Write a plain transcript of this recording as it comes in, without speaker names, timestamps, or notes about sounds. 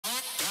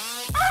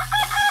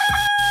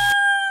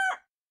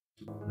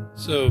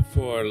So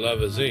for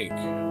Love is Ink,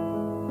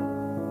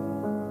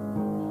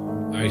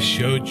 I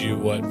showed you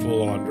what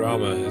Full On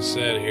Drama has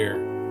said here.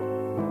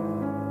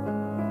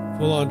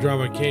 Full On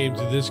Drama came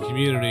to this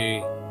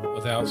community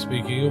without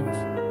speaking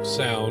of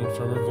sound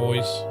from her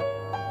voice,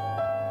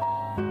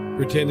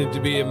 pretended to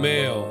be a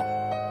male,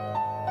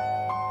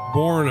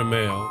 born a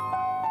male,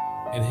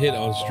 and hit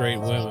on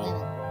straight women.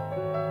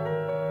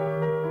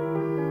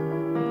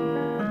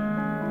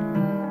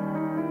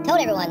 Told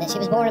everyone that she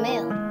was born a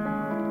male.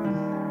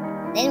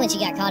 Then when she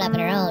got caught up in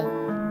her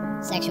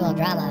own sexual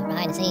drama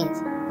behind the scenes,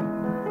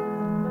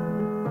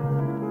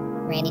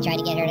 Randy tried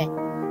to get her to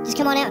just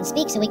come on out and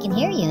speak so we can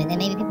hear you, and then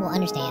maybe people will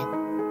understand.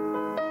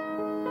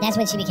 That's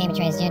when she became a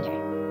transgender.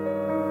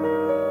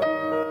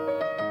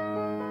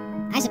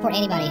 I support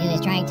anybody who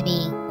is trying to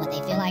be what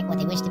they feel like, what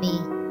they wish to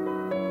be.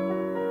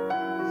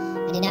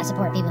 I do not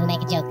support people who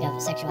make a joke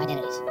of sexual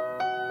identities.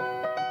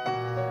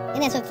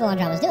 And that's what Full On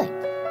Drama was doing.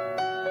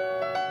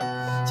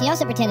 She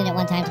also pretended at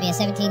one time to be a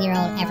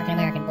 17-year-old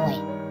African-American boy.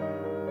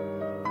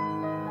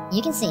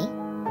 You can see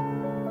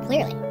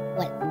clearly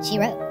what she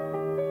wrote.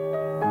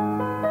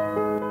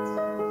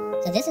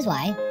 So this is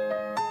why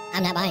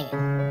I'm not buying it.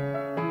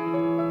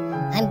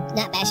 I'm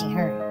not bashing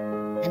her.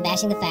 I'm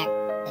bashing the fact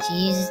that she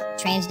uses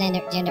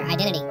transgender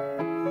identity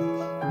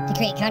to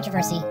create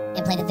controversy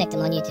and play the victim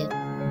on YouTube.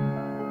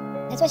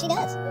 That's what she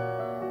does.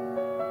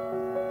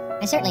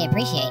 I certainly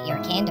appreciate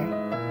your candor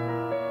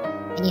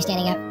and you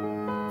standing up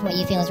for what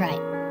you feel is right.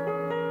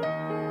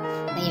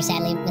 But you're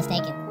sadly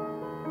mistaken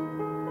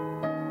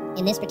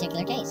in this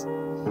particular case.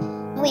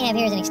 What we have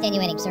here is an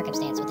extenuating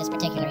circumstance with this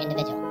particular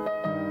individual.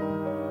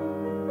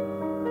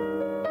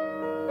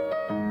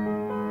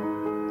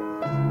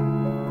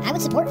 I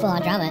would support Full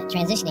On Drama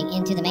transitioning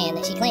into the man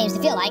that she claims to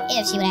feel like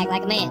if she would act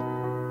like a man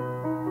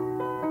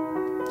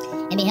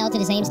and be held to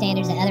the same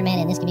standards that other men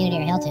in this community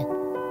are held to.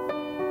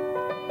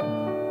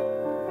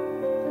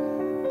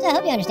 So I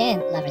hope you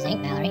understand, Lovers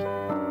Inc., Mallory.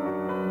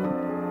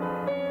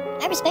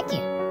 I respect you.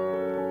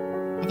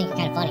 I think you're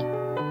kind of funny.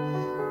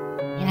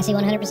 And I see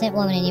 100%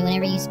 woman in you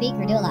whenever you speak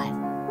or do it live.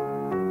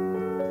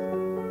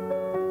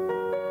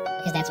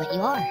 Because that's what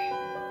you are.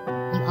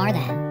 You are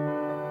that.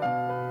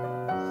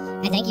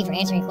 I thank you for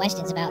answering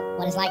questions about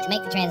what it's like to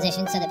make the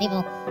transition so that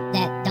people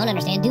that don't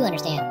understand do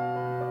understand.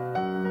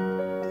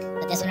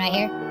 But this one right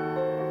here,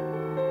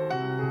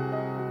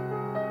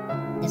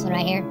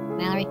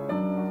 Mallory,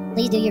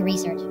 please do your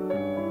research.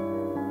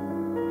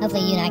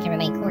 Hopefully you and I can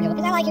remain cordial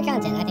because I like your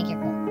content. I think you're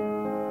cool.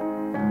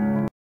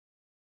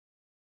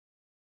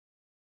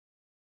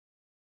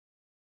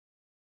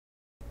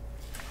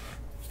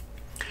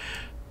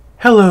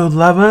 Hello,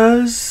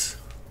 lovers.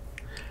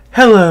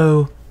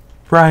 Hello,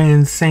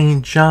 Bryan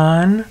St.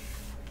 John.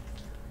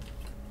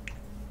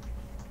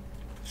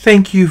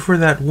 Thank you for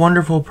that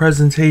wonderful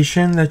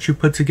presentation that you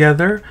put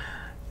together.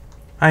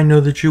 I know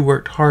that you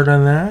worked hard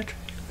on that.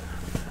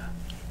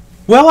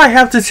 Well, I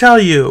have to tell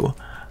you,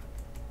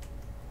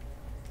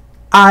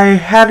 I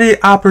had the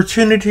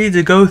opportunity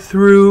to go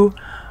through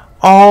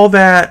all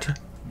that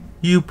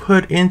you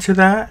put into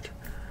that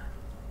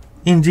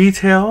in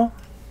detail.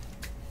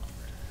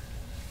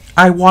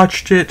 I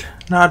watched it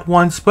not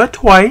once but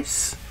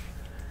twice,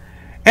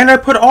 and I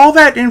put all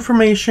that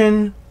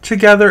information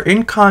together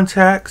in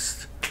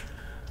context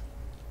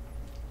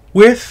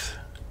with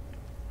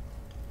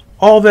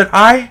all that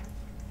I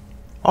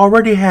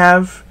already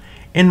have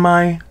in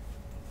my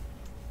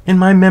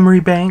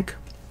memory bank.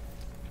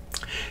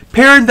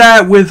 Paired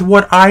that with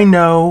what I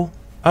know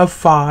of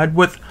FOD,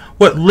 with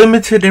what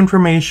limited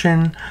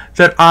information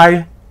that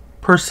I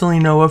personally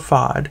know of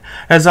FOD,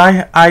 as I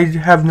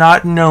have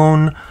not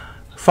known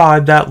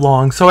FOD that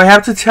long. So I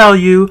have to tell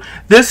you,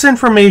 this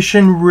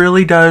information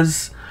really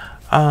does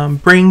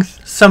bring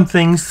some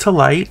things to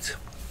light.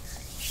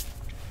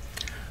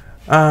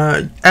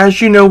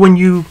 As you know, when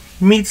you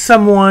meet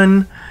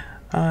someone,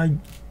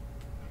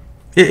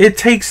 it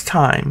takes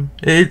time.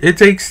 It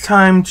takes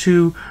time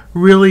to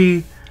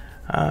really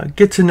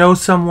get to know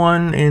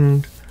someone,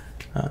 and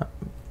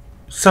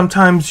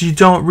sometimes you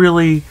don't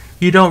really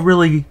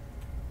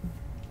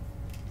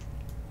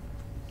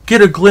get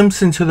a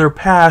glimpse into their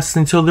past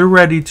until they're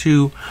ready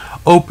to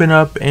open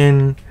up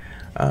and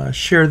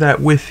share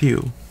that with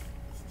you.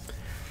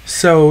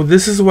 So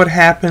this is what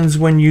happens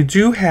when you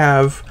do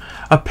have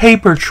a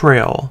paper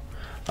trail.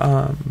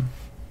 A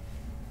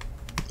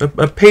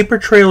paper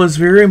trail is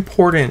very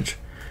important,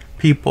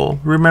 people.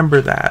 Remember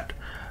that.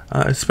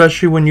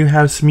 Especially when you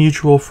have some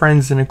mutual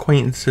friends and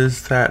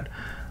acquaintances that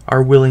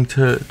are willing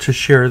to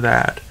share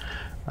that.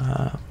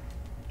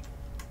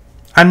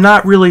 I'm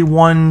not really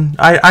one.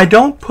 I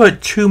don't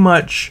put too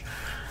much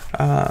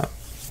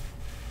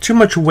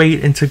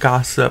weight into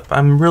gossip.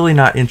 I'm really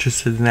not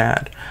interested in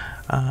that.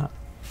 I'm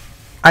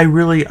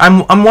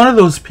one of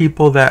those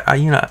people that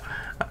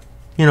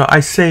I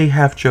say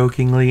half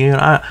jokingly,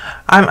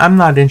 I'm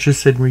not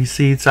interested in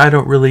receipts. I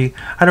don't really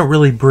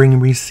bring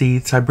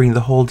receipts. I bring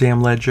the whole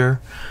damn ledger.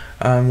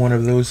 I'm one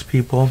of those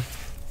people.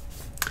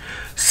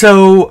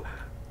 So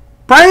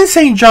Bryan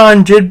St.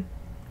 John did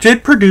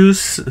did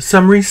produce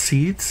some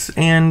receipts,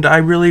 and I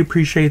really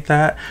appreciate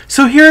that.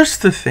 So here's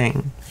the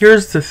thing.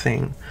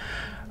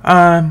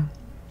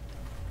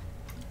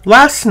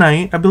 Last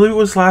night, I believe it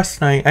was last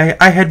night,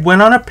 I had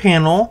went on a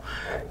panel,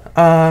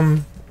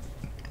 and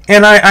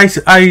I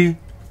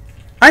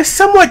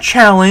somewhat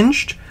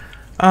challenged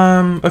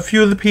a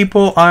few of the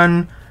people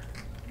on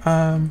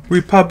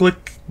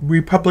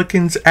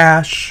Republicans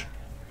Ash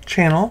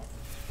channel.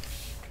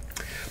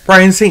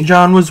 Bryan St.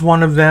 John was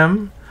one of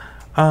them.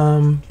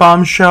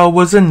 Bombshell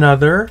was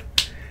another.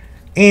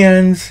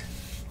 And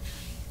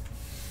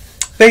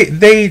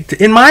they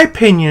in my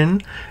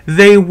opinion,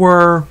 they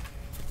were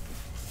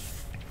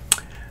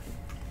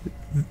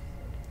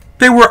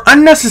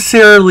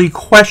unnecessarily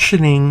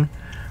questioning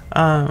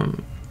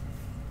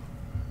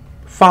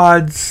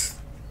Fod's,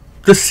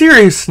 the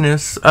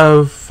seriousness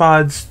of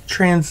Fod's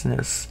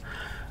transness,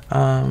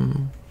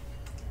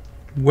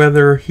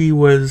 whether he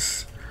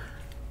was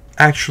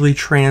actually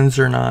trans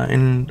or not,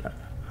 and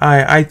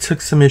I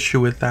took some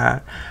issue with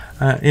that.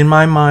 In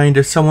my mind,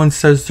 if someone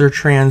says they're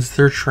trans,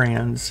 they're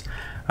trans.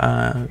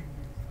 And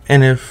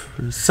if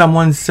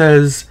someone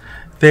says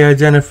they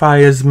identify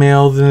as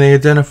male, then they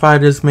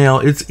identified as male.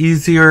 It's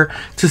easier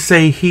to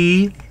say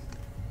he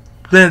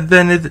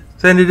than it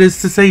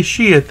is to say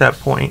she at that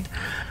point.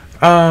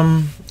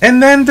 And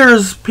then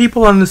there's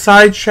people on the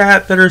side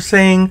chat that are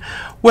saying,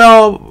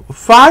 well,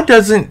 Fod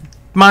doesn't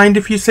mind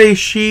if you say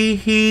she,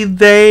 he,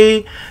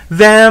 they,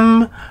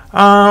 them,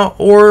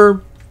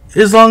 or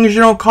as long as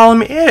you don't call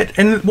him it.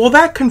 And well,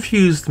 that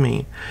confused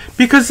me,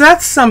 because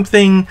that's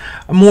something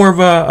more of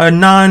a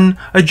non-binary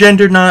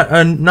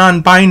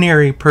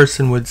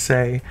person would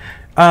say.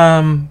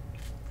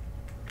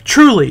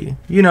 Truly,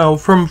 you know,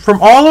 from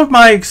all of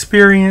my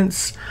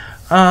experience,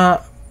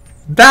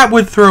 that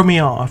would throw me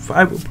off.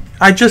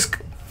 I just,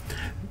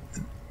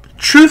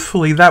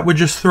 truthfully, that would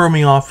just throw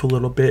me off a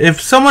little bit.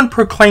 If someone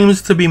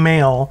proclaims to be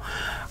male,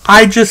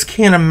 I just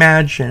can't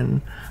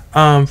imagine,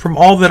 from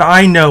all that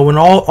I know and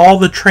all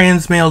the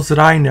trans males that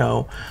I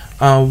know,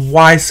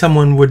 why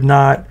someone would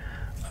not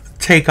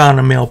take on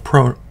a male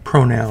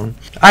pronoun.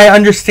 I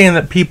understand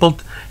that people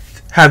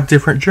have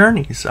different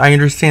journeys. I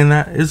understand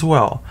that as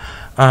well.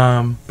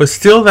 But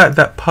still,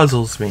 that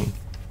puzzles me.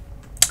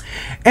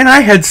 And I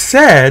had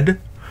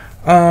said,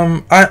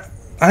 I'm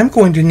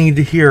going to need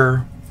to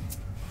hear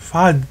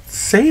Fod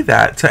say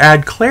that to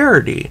add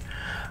clarity.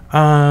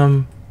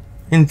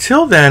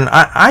 Until then,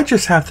 I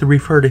just have to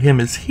refer to him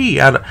as he,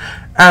 out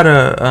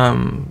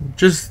of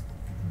just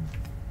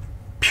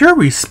pure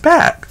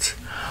respect.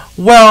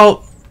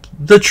 Well,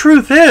 the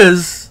truth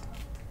is,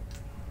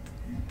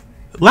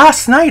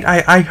 last night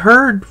I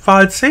heard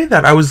Fod say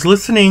that. I was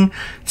listening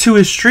to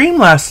his stream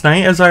last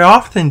night, as I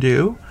often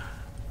do.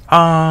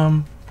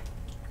 And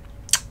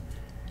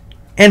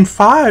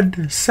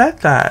Fod said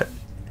that.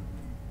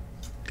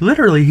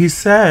 Literally, he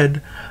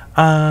said,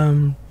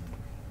 he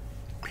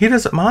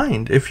doesn't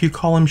mind if you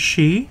call him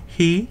she,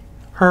 he,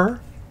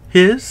 her,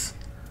 his,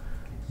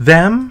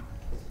 them,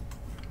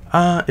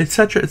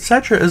 etc.,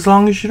 etc., as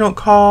long as you don't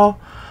call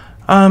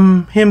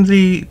him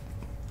the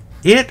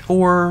it,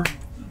 or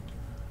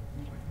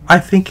I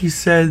think he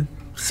said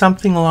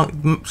something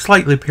along,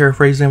 slightly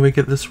paraphrasing if we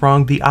get this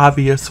wrong, the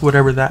obvious,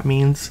 whatever that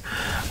means.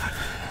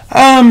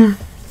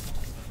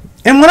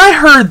 And when I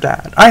heard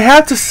that, I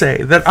had to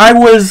say that I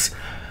was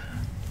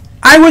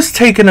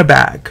taken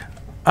aback.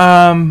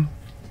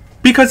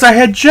 Because I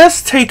had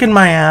just taken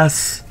my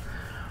ass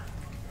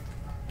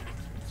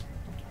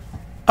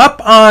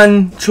up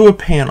onto a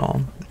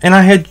panel, and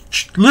I had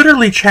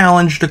literally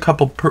challenged a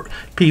couple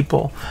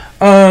people.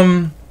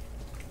 And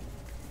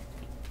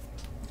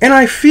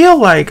I feel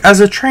like, as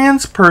a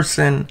trans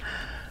person,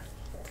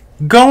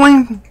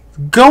 going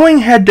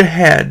head to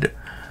head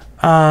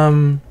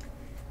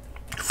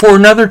for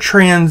another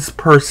trans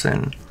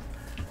person,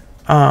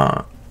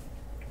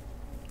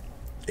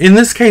 in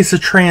this case a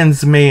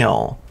trans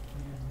male,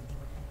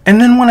 and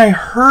then when I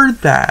heard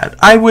that,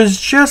 I was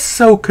just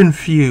so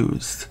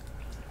confused.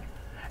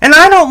 And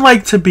I don't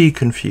like to be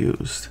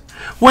confused.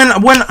 When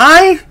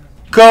I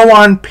go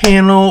on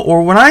panel,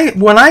 or when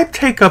I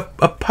take a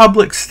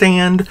public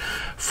stand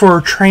for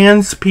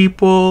trans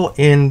people,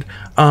 and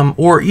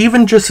or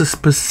even just a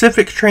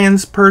specific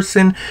trans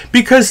person,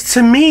 because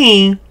to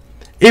me,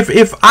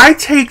 if I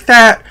take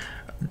that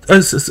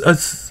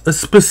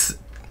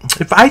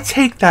if I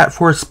take that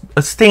for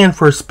a stand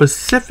for a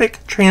specific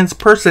trans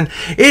person,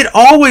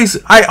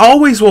 I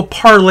always will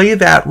parlay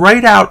that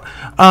right out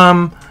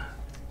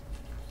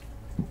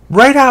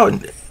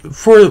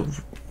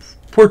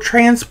for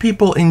trans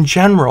people in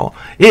general.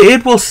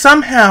 It will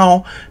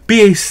somehow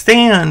be a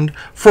stand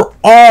for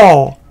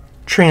all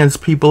trans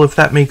people, if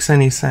that makes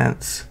any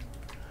sense.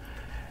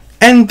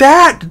 And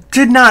that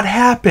did not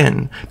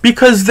happen,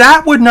 because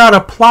that would not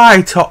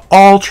apply to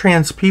all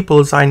trans people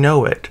as I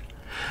know it.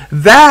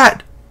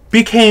 That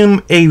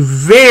became a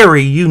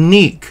very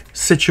unique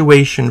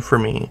situation for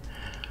me.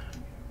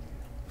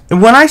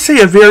 And when I say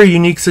a very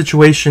unique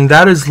situation,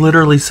 that is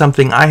literally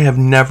something I have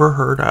never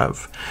heard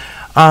of.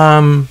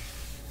 And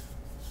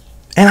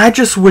I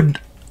just would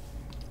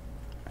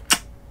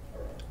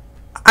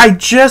I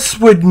just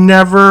would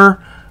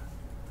never,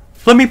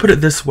 let me put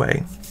it this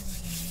way.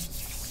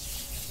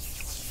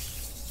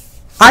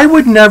 I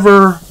would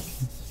never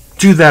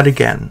do that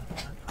again.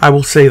 I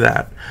will say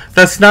that.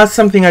 That's not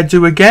something I'd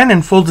do again.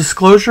 In full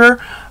disclosure,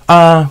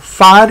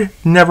 FOD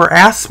never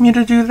asked me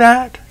to do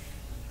that.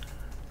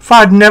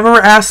 FOD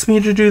never asked me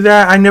to do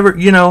that. I never,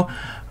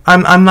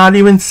 I'm not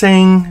even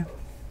saying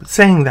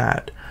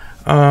that.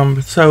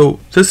 So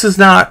this is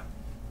not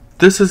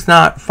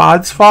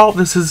FOD's fault.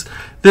 This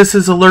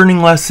is a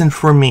learning lesson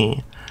for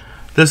me.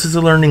 This is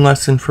a learning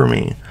lesson for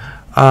me.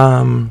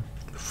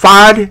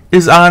 FOD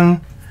is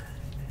on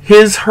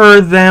his,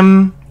 her,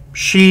 them,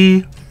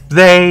 she,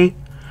 they,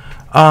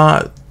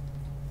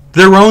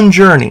 their own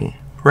journey,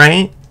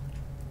 right?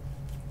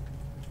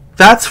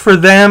 That's for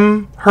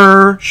them,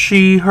 her,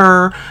 she,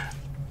 her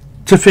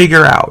to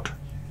figure out.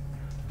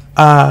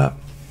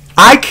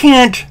 I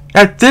can't,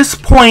 at this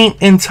point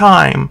in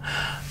time,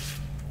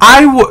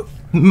 I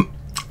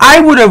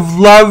would have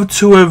loved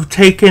to have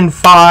taken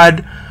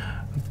FOD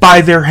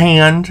by their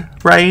hand,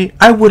 right?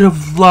 I would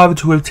have loved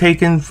to have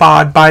taken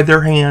FOD by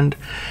their hand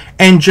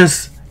and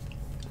just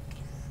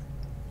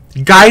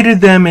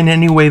guided them in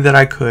any way that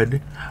I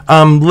could.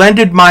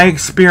 Lended my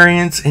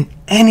experience in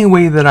any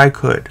way that I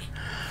could.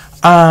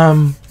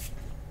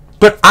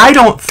 But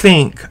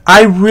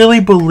I really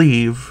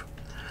believe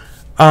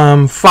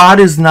FOD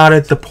is not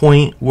at the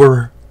point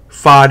where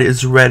FOD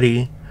is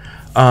ready,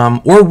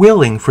 or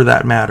willing for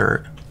that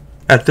matter,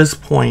 at this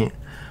point,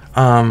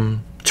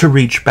 to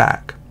reach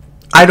back.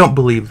 I don't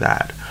believe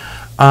that.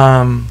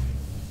 And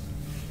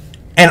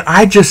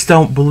I just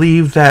don't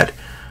believe that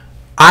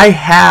I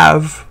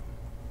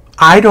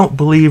don't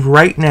believe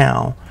right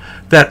now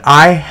that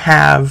I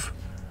have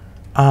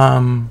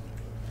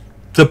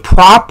the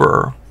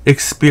proper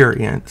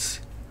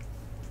experience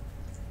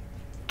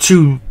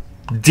to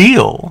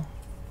deal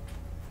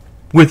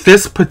with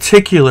this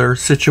particular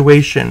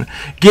situation.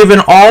 Given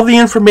all the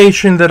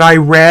information that I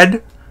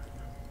read,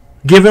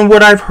 given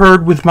what I've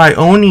heard with my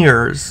own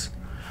ears,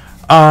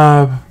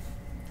 I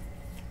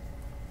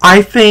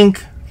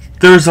think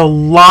there's a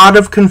lot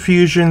of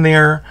confusion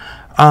there.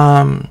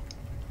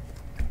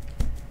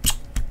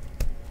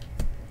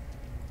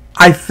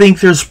 I think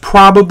there's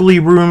probably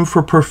room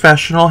for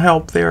professional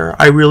help there.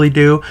 I really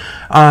do.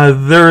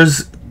 There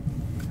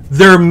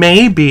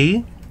may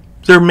be.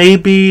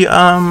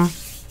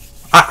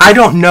 I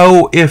don't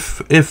know if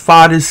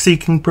FOD is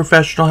seeking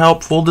professional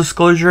help. Full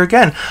disclosure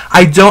again,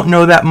 I don't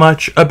know that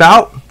much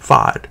about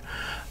FOD.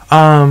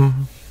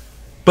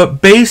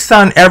 But based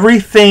on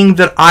everything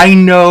that I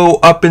know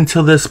up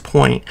until this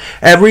point,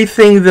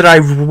 everything that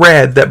I've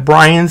read that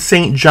Bryan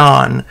St.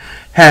 John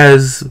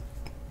has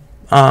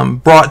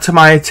brought to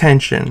my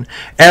attention,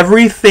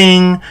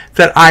 everything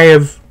that I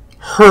have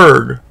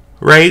heard,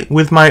 right,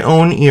 with my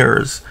own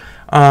ears,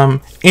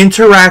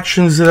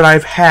 interactions that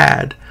I've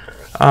had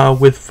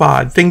with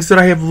FOD, things that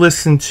I have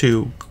listened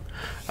to,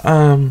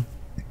 and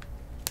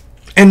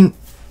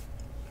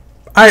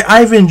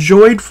I've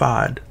enjoyed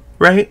FOD,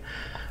 right?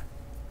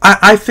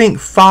 I think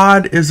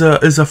FOD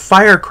is a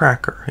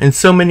firecracker in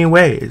so many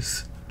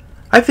ways.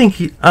 I think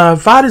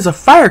FOD is a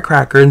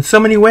firecracker in so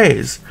many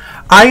ways.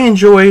 I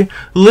enjoy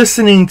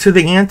listening to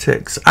the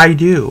antics. I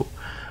do.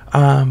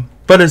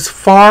 But as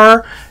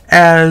far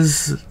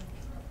as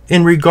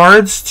in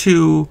regards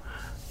to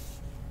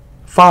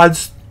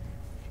FOD's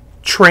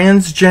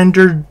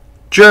transgender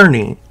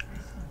journey,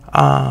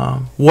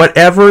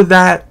 whatever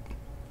that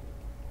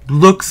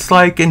looks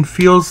like and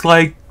feels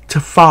like to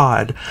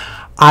FOD,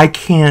 I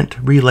can't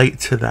relate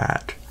to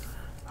that.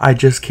 I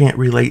just can't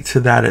relate to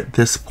that at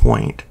this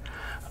point.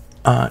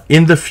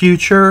 In the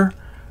future,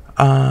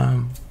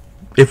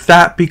 if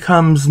that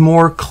becomes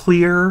more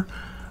clear,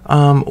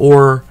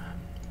 or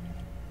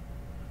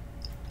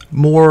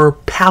more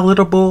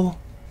palatable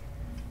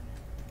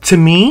to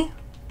me,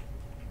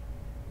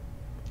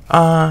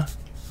 and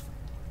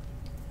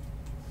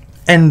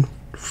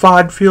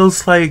FOD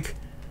feels like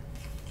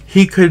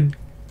he could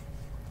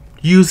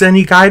use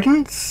any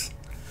guidance,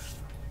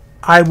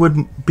 I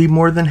would be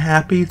more than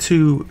happy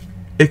to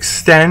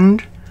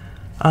extend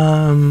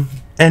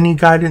any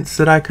guidance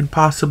that I could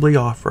possibly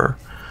offer.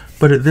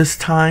 But at this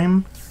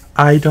time,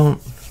 I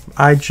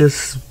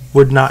just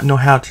would not know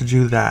how to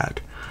do that.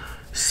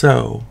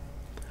 So,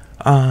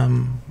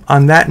 on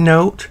that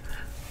note,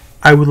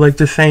 I would like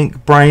to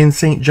thank Bryan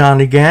St.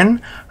 John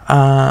again.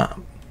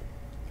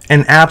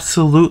 And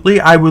absolutely,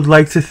 I would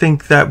like to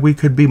think that we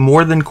could be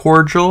more than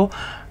cordial.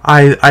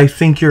 I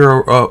think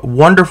you're a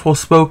wonderful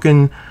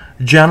spoken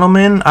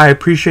gentleman. I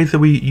appreciate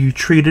that you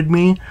treated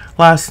me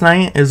last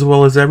night, as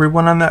well as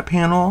everyone on that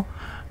panel.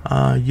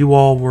 You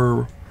all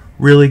were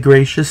really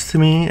gracious to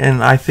me,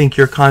 and I think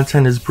your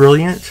content is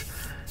brilliant.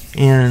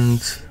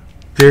 And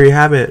there you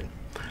have it.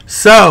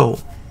 So,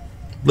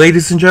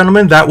 ladies and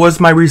gentlemen, that was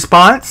my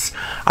response.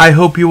 I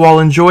hope you all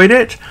enjoyed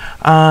it.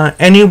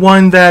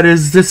 Anyone that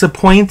is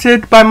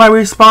disappointed by my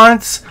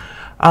response,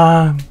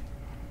 I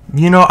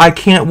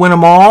can't win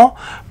them all,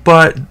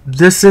 but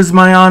this is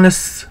my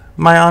honest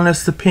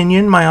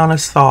opinion, my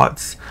honest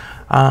thoughts.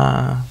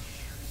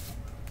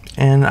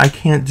 And I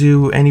can't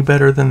do any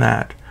better than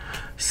that.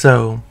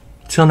 So,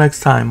 till next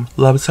time,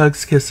 loves,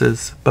 hugs,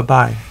 kisses.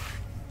 Bye-bye.